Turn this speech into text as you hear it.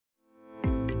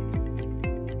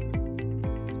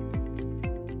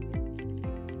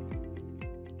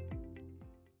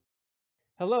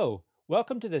Hello,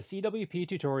 welcome to the CWP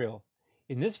tutorial.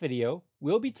 In this video,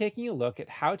 we'll be taking a look at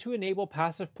how to enable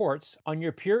passive ports on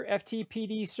your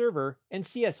PureFTPd server and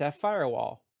CSF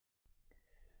firewall.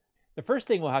 The first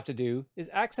thing we'll have to do is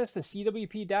access the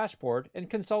CWP dashboard and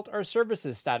consult our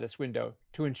services status window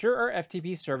to ensure our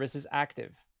FTP service is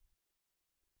active.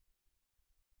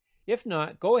 If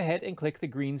not, go ahead and click the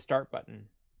green Start button.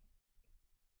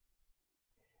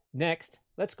 Next,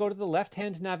 let's go to the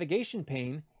left-hand navigation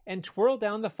pane and twirl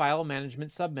down the File Management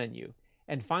submenu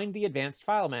and find the Advanced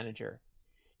File Manager.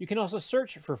 You can also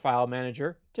search for File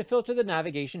Manager to filter the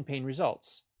navigation pane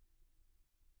results.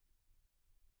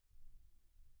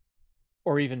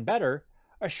 Or even better,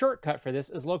 a shortcut for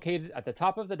this is located at the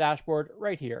top of the dashboard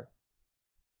right here.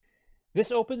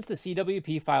 This opens the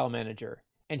CWP File Manager,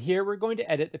 and here we're going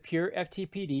to edit the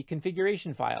PureFTPd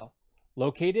configuration file,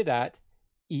 located at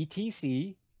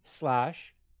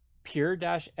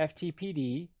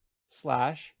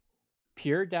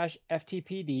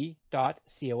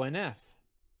etc/pure-ftpd/pure-ftpd.conf.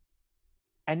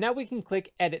 And now we can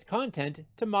click Edit Content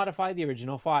to modify the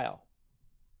original file.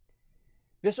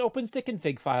 This opens the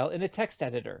config file in a text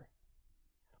editor.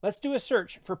 Let's do a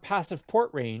search for passive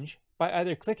port range by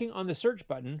either clicking on the search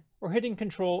button or hitting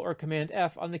Ctrl or Command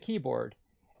F on the keyboard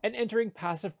and entering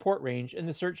passive port range in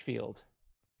the search field.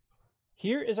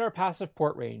 Here is our passive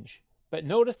port range, but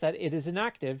notice that it is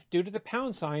inactive due to the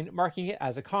pound sign marking it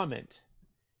as a comment.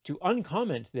 To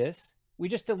uncomment this, we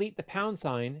just delete the pound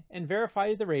sign and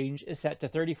verify the range is set to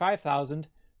 35,000,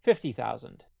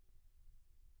 50,000.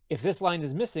 If this line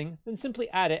is missing, then simply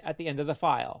add it at the end of the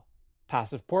file.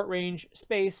 Passive port range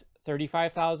space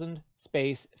 35,000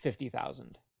 space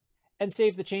 50,000 and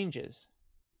save the changes.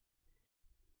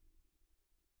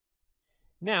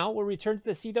 Now we'll return to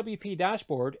the CWP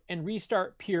dashboard and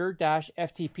restart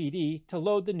pure-ftpd to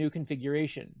load the new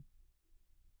configuration.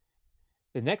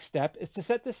 The next step is to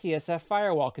set the CSF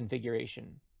Firewall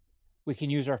configuration. We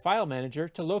can use our file manager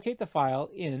to locate the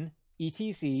file in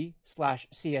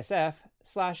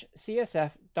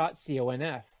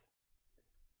etc/csf/csf.conf.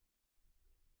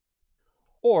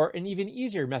 Or an even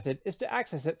easier method is to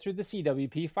access it through the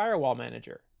CWP Firewall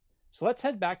Manager. So let's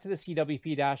head back to the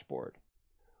CWP dashboard.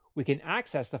 We can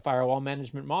access the Firewall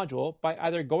Management module by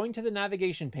either going to the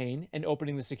navigation pane and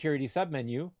opening the Security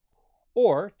submenu,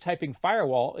 or typing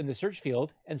Firewall in the search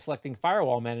field and selecting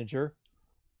Firewall Manager,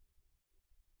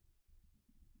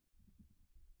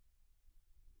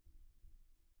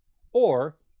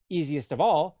 or, easiest of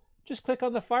all, just click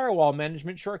on the Firewall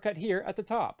Management shortcut here at the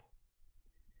top.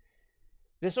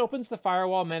 This opens the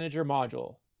Firewall Manager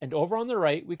module, and over on the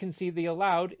right we can see the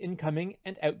allowed incoming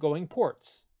and outgoing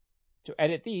ports. To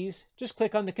edit these, just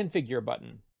click on the Configure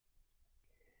button.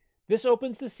 This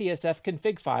opens the CSF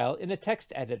config file in a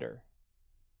text editor.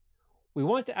 We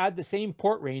want to add the same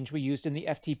port range we used in the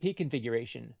FTP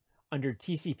configuration, under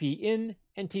TCP in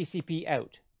and TCP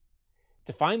out.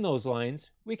 To find those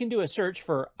lines, we can do a search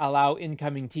for Allow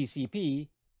Incoming TCP,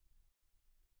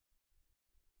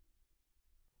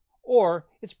 or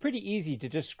it's pretty easy to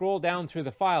just scroll down through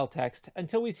the file text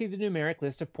until we see the numeric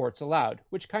list of ports allowed,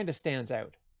 which kind of stands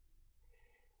out.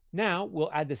 Now we'll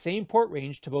add the same port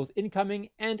range to both incoming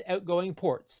and outgoing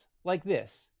ports, like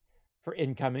this. For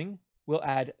incoming, we'll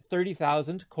add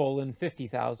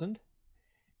 30,000:50,000.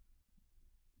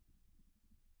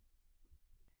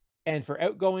 And for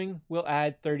outgoing, we'll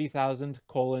add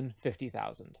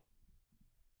 30,000:50,000.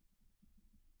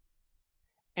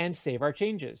 And save our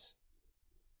changes.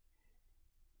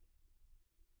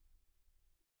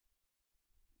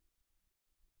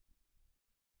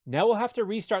 Now we'll have to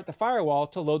restart the firewall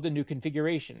to load the new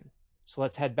configuration. So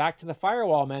let's head back to the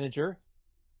Firewall Manager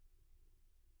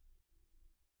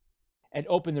and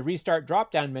open the Restart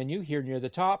drop-down menu here near the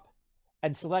top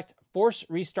and select Force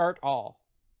Restart All.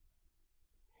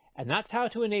 And that's how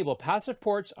to enable passive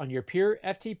ports on your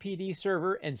PureFTPd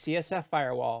server and CSF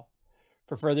firewall.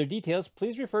 For further details,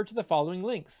 please refer to the following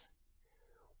links.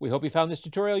 We hope you found this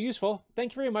tutorial useful.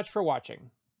 Thank you very much for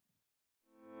watching.